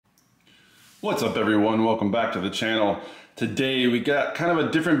What's up everyone, welcome back to the channel. Today we got kind of a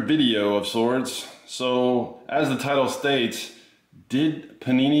different video of sorts. So as the title states, did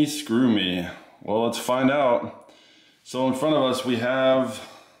Panini screw me? Well, let's find out. So in front of us we have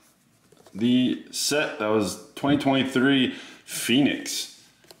the set that was 2023 Phoenix.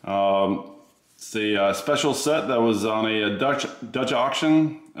 It's a special set that was on a Dutch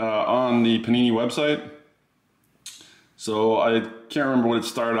auction on the Panini website. So I can't remember what it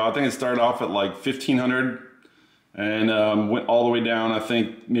started off. I think it started off at like 1,500 and went all the way down. I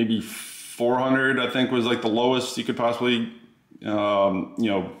think maybe 400. I think was like the lowest you could possibly,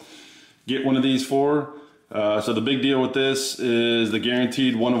 get one of these for. So the big deal with this is the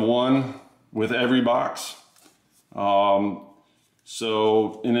guaranteed 1 of 1 with every box. So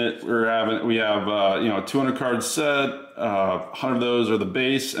in it we have 200 card set. 100 of those are the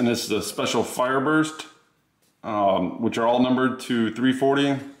base, and this is a special Fireburst. Which are all numbered to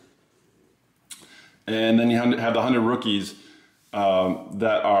 340, and then you have the 100 rookies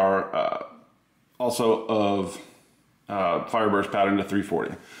that are also of Fireburst pattern to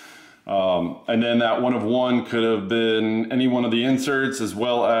 340, and then that 1 of 1 could have been any one of the inserts as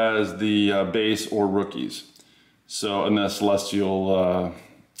well as the base or rookies. So in the celestial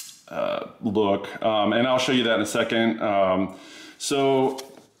look, and I'll show you that in a second. So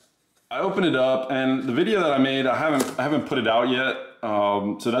I opened it up, and the video that I made, I haven't put it out yet,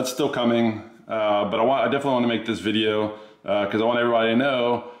 so that's still coming. But I definitely want to make this video because I want everybody to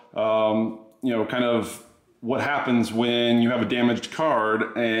know, kind of what happens when you have a damaged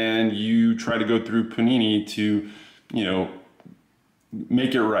card and you try to go through Panini to,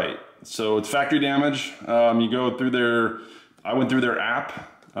 make it right. So it's factory damage. You go through I went through their app.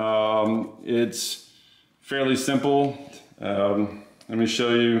 It's fairly simple. Let me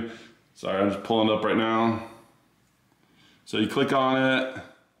show you. Sorry, I'm just pulling it up right now. So you click on it,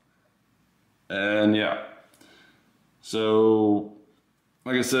 and yeah. So,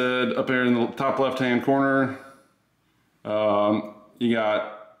 like I said, up here in the top left-hand corner, you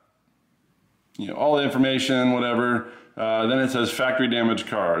got, all the information, whatever. Then it says factory damage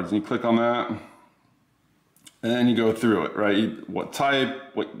cards, and you click on that, and then you go through it, right? What type,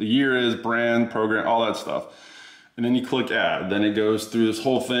 what the year is, brand, program, all that stuff. And then you click add. Then it goes through this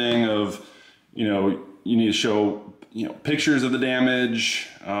whole thing of, you need to show, pictures of the damage.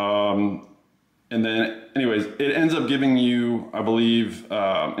 And then anyways, it ends up giving you, I believe,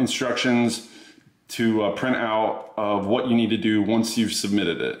 instructions to print out of what you need to do once you've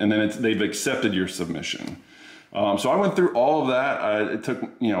submitted it. And then they've accepted your submission. So I went through all of that. It took,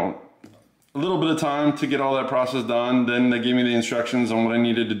 a little bit of time to get all that process done. Then they gave me the instructions on what I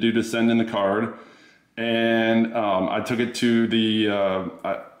needed to do to send in the card. And I took it to the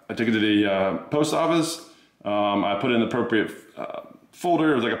post office. I put it in the appropriate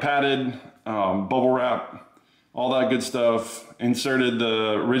folder. It was like a padded bubble wrap, all that good stuff. Inserted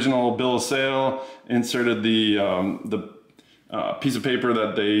the original bill of sale. Inserted the piece of paper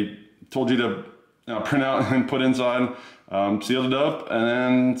that they told you to print out and put inside. Sealed it up and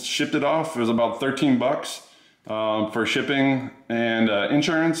then shipped it off. It was about 13 bucks for shipping and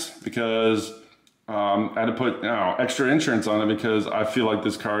insurance, because I had to put extra insurance on it because I feel like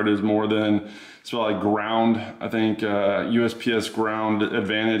this card is more than, it's like ground. I think USPS ground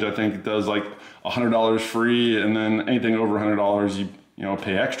advantage, I think it does like $100 free, and then anything over $100 you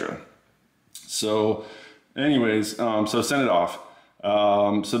pay extra. So anyways, so send it off.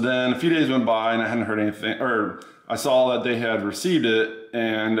 So then a few days went by and I hadn't heard anything, or I saw that they had received it,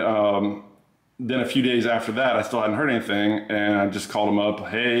 and then a few days after that, I still hadn't heard anything, and I just called them up.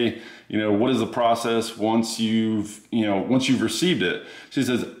 Hey, what is the process once you've received it? She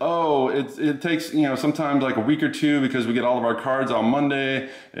says, oh, it takes, sometimes like a week or two, because we get all of our cards on Monday,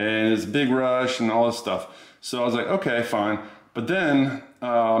 and it's a big rush and all this stuff. So I was like, okay, fine. But then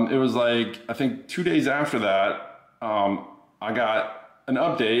it was like, I think 2 days after that, I got an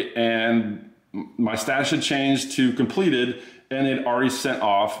update, and my status had changed to completed, and they'd already sent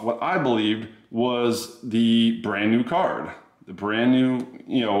off what I believed was the brand new card, the brand new,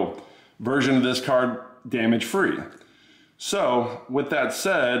 version of this card, damage free. So with that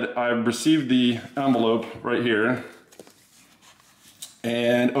said, I received the envelope right here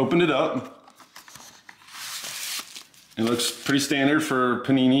and opened it up. It looks pretty standard for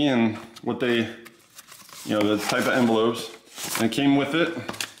Panini and what they, the type of envelopes. And it came with it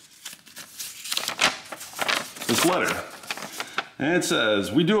this letter. And it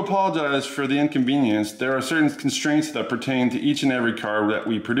says, we do apologize for the inconvenience. There are certain constraints that pertain to each and every card that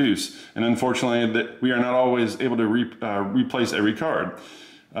we produce. And unfortunately, that we are not always able to replace every card.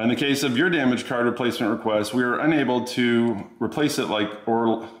 In the case of your damaged card replacement request, we are unable to replace it like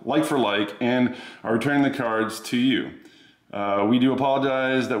for like and are returning the cards to you. We do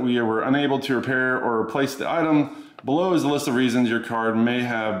apologize that we were unable to repair or replace the item. Below is a list of reasons your card may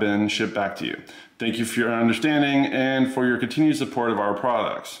have been shipped back to you. Thank you for your understanding and for your continued support of our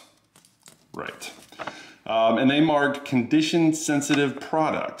products. Right. And they marked condition sensitive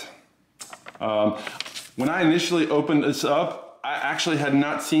product. When I initially opened this up, I actually had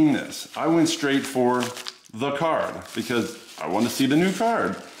not seen this. I went straight for the card because I wanted to see the new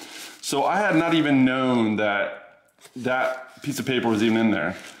card. So I had not even known that that piece of paper was even in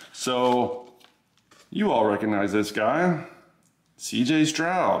there. So you all recognize this guy, CJ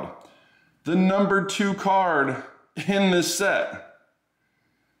Stroud, the number 2 card in this set.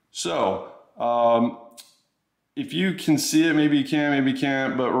 So if you can see it, maybe you can, maybe you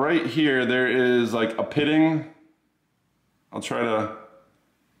can't, but right here there is like a pitting. I'll try to,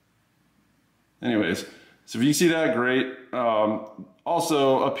 anyways, so if you see that, great.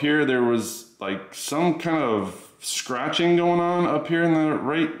 Also up here there was like some kind of scratching going on up here in the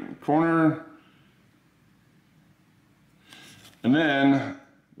right corner. And then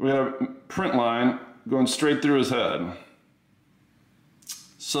we have a print line going straight through his head.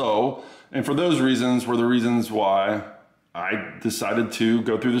 So, and for those reasons were the reasons why I decided to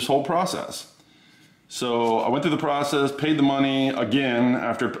go through this whole process. So I went through the process, paid the money again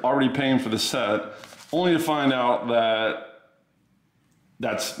after already paying for the set, only to find out that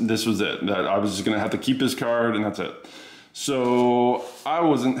this was it, that I was just gonna have to keep this card and that's it. So I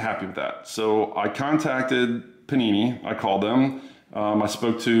wasn't happy with that. So I contacted Panini, I called them. I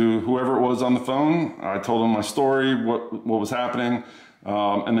spoke to whoever it was on the phone. I told them my story, what was happening,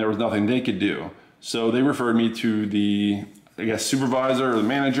 and there was nothing they could do. So they referred me to the, I guess, supervisor or the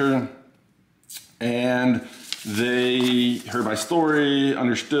manager, and they heard my story,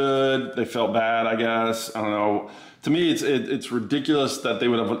 understood, they felt bad, I guess, I don't know. To me, it's ridiculous that they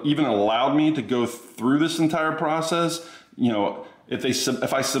would have even allowed me to go through this entire process. You know,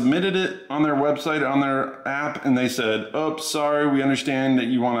 if I submitted it on their website, on their app, and they said, "Oh, sorry, we understand that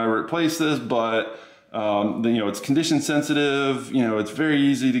you want to replace this, but you know, it's condition sensitive. You know, it's very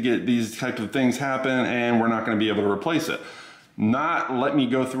easy to get these types of things happen, and we're not going to be able to replace it." Not let me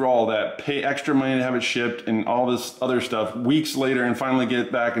go through all that, pay extra money to have it shipped, and all this other stuff weeks later, and finally get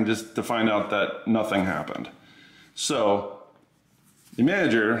it back and just to find out that nothing happened. So the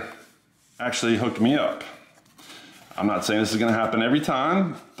manager actually hooked me up. I'm not saying this is going to happen every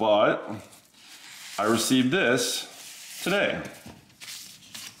time, but I received this today.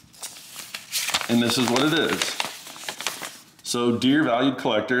 And this is what it is. So, dear valued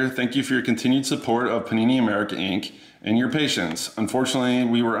collector, thank you for your continued support of Panini America Inc. and your patience. Unfortunately,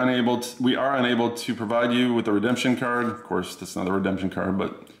 we are unable to provide you with a redemption card. Of course, that's not a redemption card,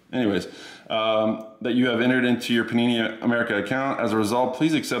 but anyways, that you have entered into your Panini America account. As a result,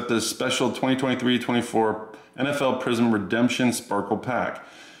 please accept this special 2023-24 NFL Prism Redemption Sparkle Pack.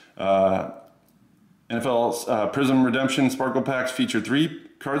 NFL Prism Redemption Sparkle Packs feature 3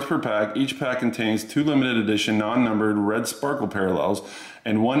 cards per pack. Each pack contains 2 limited edition non-numbered red sparkle parallels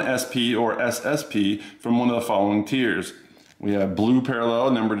and 1 SP or SSP from one of the following tiers. We have blue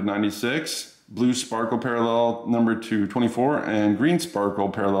parallel numbered to 96, blue sparkle parallel numbered to 24, and green sparkle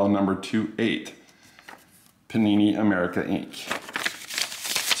parallel numbered to 8. Panini America Inc.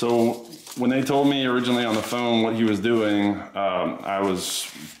 So when they told me originally on the phone what he was doing, I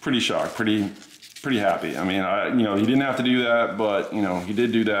was pretty shocked, pretty happy. I mean, you know, he didn't have to do that, but you know, he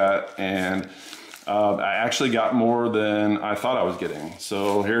did do that, and I actually got more than I thought I was getting.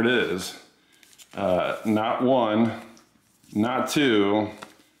 So here it is. Not 1, not 2,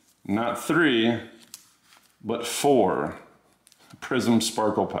 not 3, but 4 Prism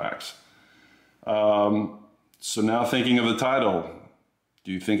Sparkle Packs. So now thinking of the title,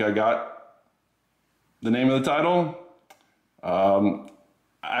 do you think I got the name of the title?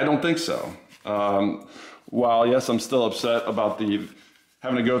 I don't think so. While yes, I'm still upset about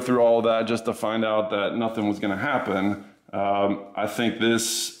having to go through all that just to find out that nothing was going to happen. I think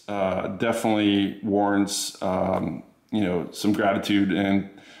this definitely warrants you know, some gratitude and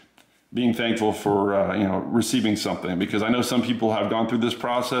being thankful for you know, receiving something, because I know some people have gone through this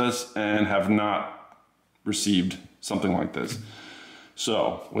process and have not received something like this.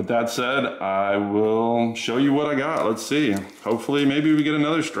 So with that said, I will show you what I got. Let's see. Hopefully maybe we get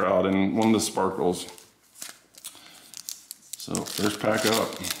another Stroud in one of the sparkles. So first pack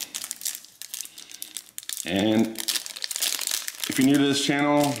up. And if you're new to this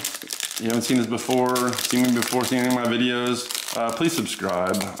channel, you haven't seen this before, seen me before, seen any of my videos, please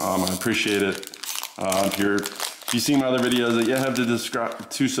subscribe. I appreciate it. If you're If you've seen my other videos that you have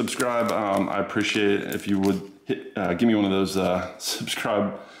to subscribe, I appreciate it if you would give me one of those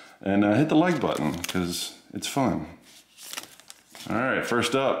subscribe and hit the like button because it's fun. All right,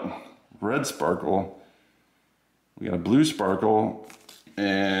 first up, red sparkle. We got a blue sparkle,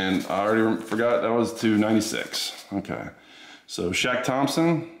 and I already forgot that was to 96. Okay, so Shaq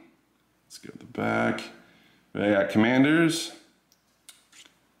Thompson. Let's go to the back. We got Commanders.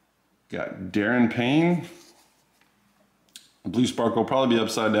 Got Darren Payne. The blue sparkle will probably be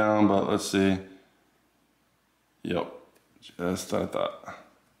upside down, but let's see. Yep, just what I thought.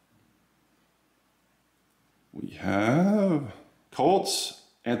 We have Colts,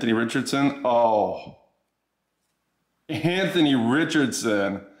 Anthony Richardson. Oh, Anthony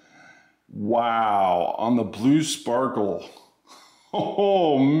Richardson. Wow, on the blue sparkle.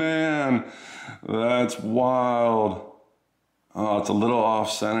 Oh man, that's wild. Oh, it's a little off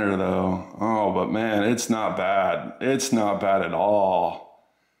center though. Oh, but man, it's not bad. It's not bad at all.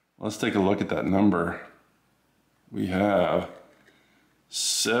 Let's take a look at that number. We have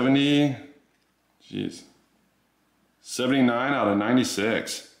 70, geez, 79 out of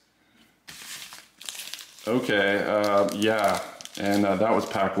 96. Okay, yeah, and that was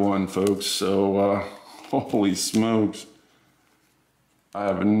pack one, folks. So, holy smokes. I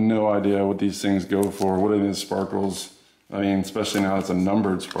have no idea what these things go for. What are these sparkles? I mean, especially now it's a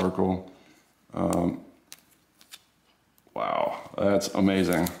numbered sparkle. Wow, that's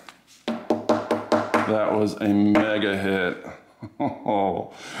amazing. That was a mega hit.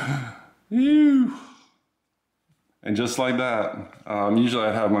 Oh, ew. And just like that, usually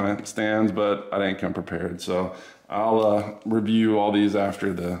I'd have my stands, but I didn't come prepared. So I'll review all these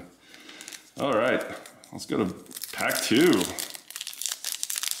after the, all right, let's go to pack two.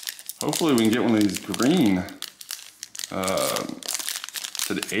 Hopefully we can get one of these green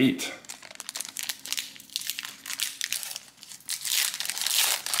to the 8.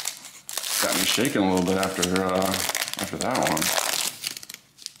 Got me shaking a little bit after that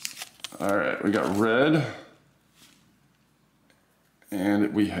one. All right, we got red,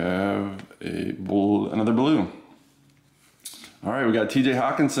 and we have another blue. All right, we got T.J.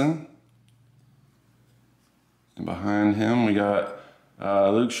 Hawkinson, and behind him we got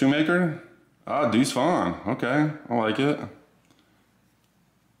Luke Shoemaker. Ah, Deuce Vaughn. Okay, I like it.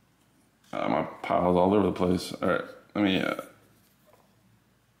 My pile's all over the place. All right, let me. All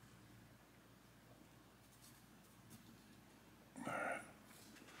right.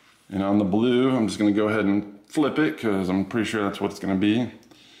 And on the blue, I'm just going to go ahead and flip it because I'm pretty sure that's what it's going to be.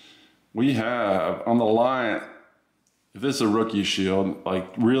 We have on the line. If this is a rookie shield, like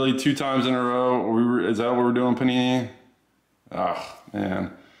really 2 times in a row, is that what we're doing, Panini? Ah,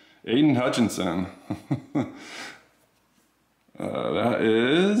 man. Aiden Hutchinson. That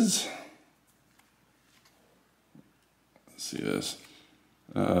is, let's see this,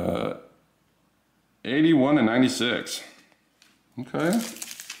 81 and 96. Okay.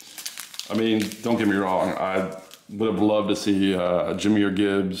 I mean, don't get me wrong. I would have loved to see Jahmyr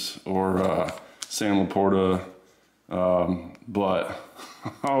Gibbs or Sam Laporta, but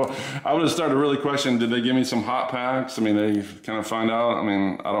I would have started to really question, did they give me some hot packs? I mean, they kind of find out. I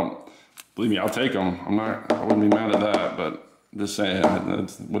mean, believe me, I'll take them. I wouldn't be mad at that, but just saying,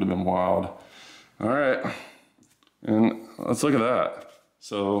 it would have been wild. All right, and let's look at that.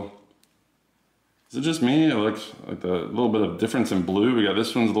 So, is it just me? It looks like a little bit of difference in blue. We got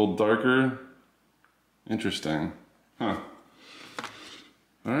this one's a little darker. Interesting, huh?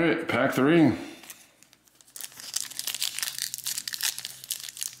 All right, pack 3.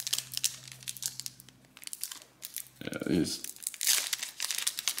 Yeah, these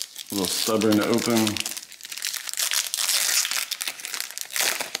a little stubborn to open.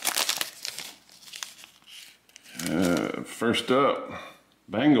 First up,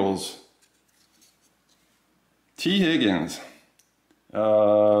 Bengals. T. Higgins.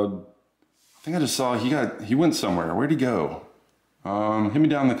 I think I just saw he went somewhere. Where'd he go? Hit me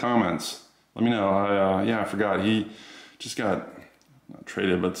down in the comments. Let me know. Yeah, I forgot. He just got not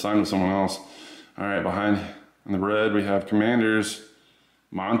traded, but signed with someone else. All right, behind in the red we have Commanders,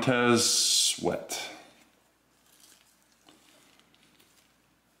 Montez Sweat.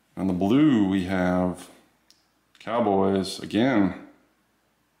 On the blue we have Cowboys again.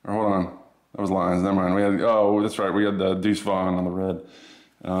 Or hold on, that was Lions. Never mind. We had that's right. We had the Deuce Vaughn on the red,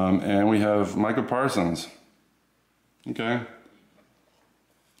 and we have Micah Parsons. Okay.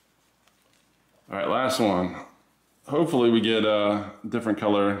 All right, last one. Hopefully we get a different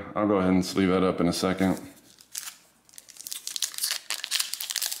color. I'll go ahead and sleeve that up in a second.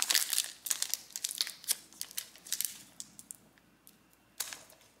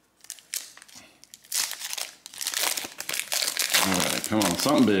 Come on,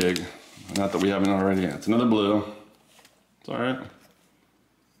 something big. Not that we haven't already. It's another blue. It's all right.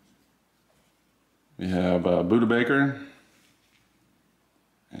 We have Buda Baker.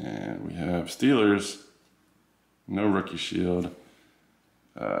 And we have Steelers. No rookie shield.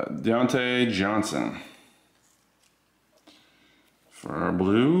 Deontay Johnson. For our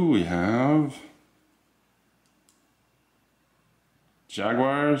blue, we have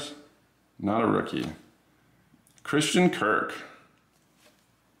Jaguars. Not a rookie. Christian Kirk.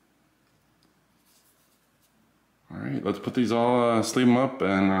 All right, let's put these all, sleeve them up,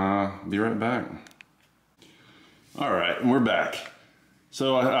 and be right back. All right, and we're back.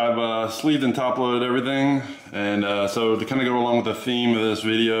 So I've sleeved and top loaded everything, and so to kind of go along with the theme of this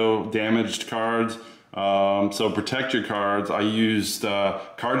video, damaged cards. So protect your cards. I used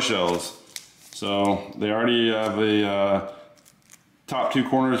card shells. So they already have a top two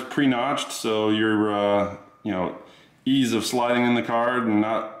corners pre-notched, so your you know, ease of sliding in the card and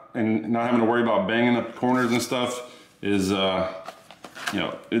not having to worry about banging up corners and stuff is you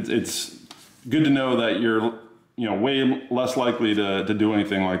know, it's good to know that you're, you know, way less likely to do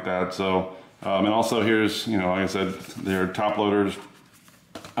anything like that. So and also here's, you know, like I said, they're top loaders.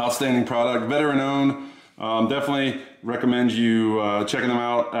 Outstanding product, veteran owned. Definitely recommend you checking them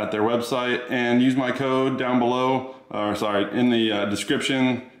out at their website, and use my code down below, or sorry, in the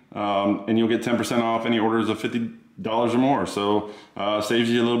description, and you'll get 10% off any orders of $50 or more. So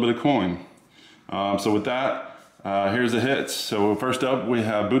saves you a little bit of coin. So with that, here's the hits. So first up, we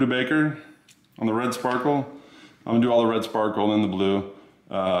have Buda Baker on the red sparkle. I'm gonna do all the red sparkle and then the blue.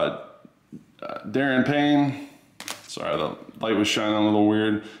 Darren Payne. Sorry, the light was shining a little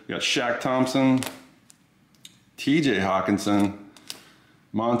weird. We got Shaq Thompson, TJ Hawkinson,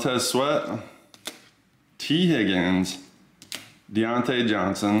 Montez Sweat, T. Higgins, Deontay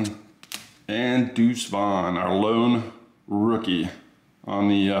Johnson, and Deuce Vaughn, our lone rookie on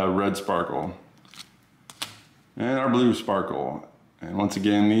the red sparkle. And our blue sparkle. And once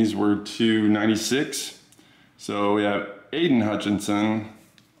again, these were 296. So we have Aiden Hutchinson,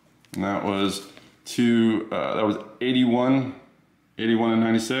 and that was 81 and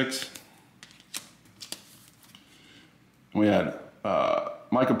 96. We had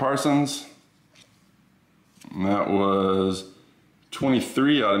Micah Parsons, and that was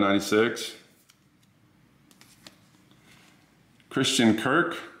 23 out of 96. Christian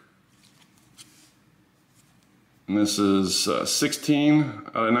Kirk, and this is 16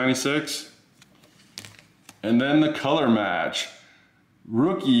 out of 96. And then the color match,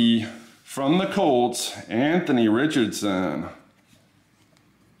 rookie from the Colts, Anthony Richardson.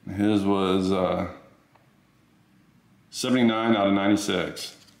 His was 79 out of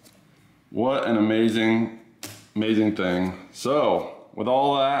 96. What an amazing, amazing thing. So with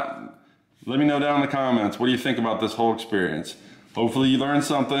all that, let me know down in the comments, what do you think about this whole experience? Hopefully you learned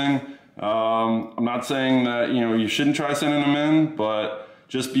something. I'm not saying that, you know, you shouldn't try sending them in, but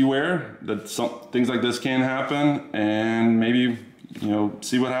just beware that things like this can happen, and maybe, you know,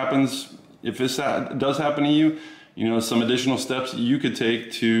 see what happens if this does happen to you. You know, some additional steps you could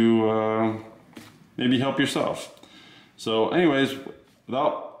take to maybe help yourself. So anyways,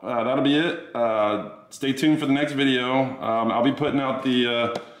 that'll be it. Stay tuned for the next video. I'll be putting out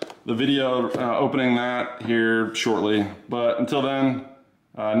the video opening that here shortly. But until then,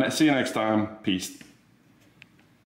 see you next time. Peace.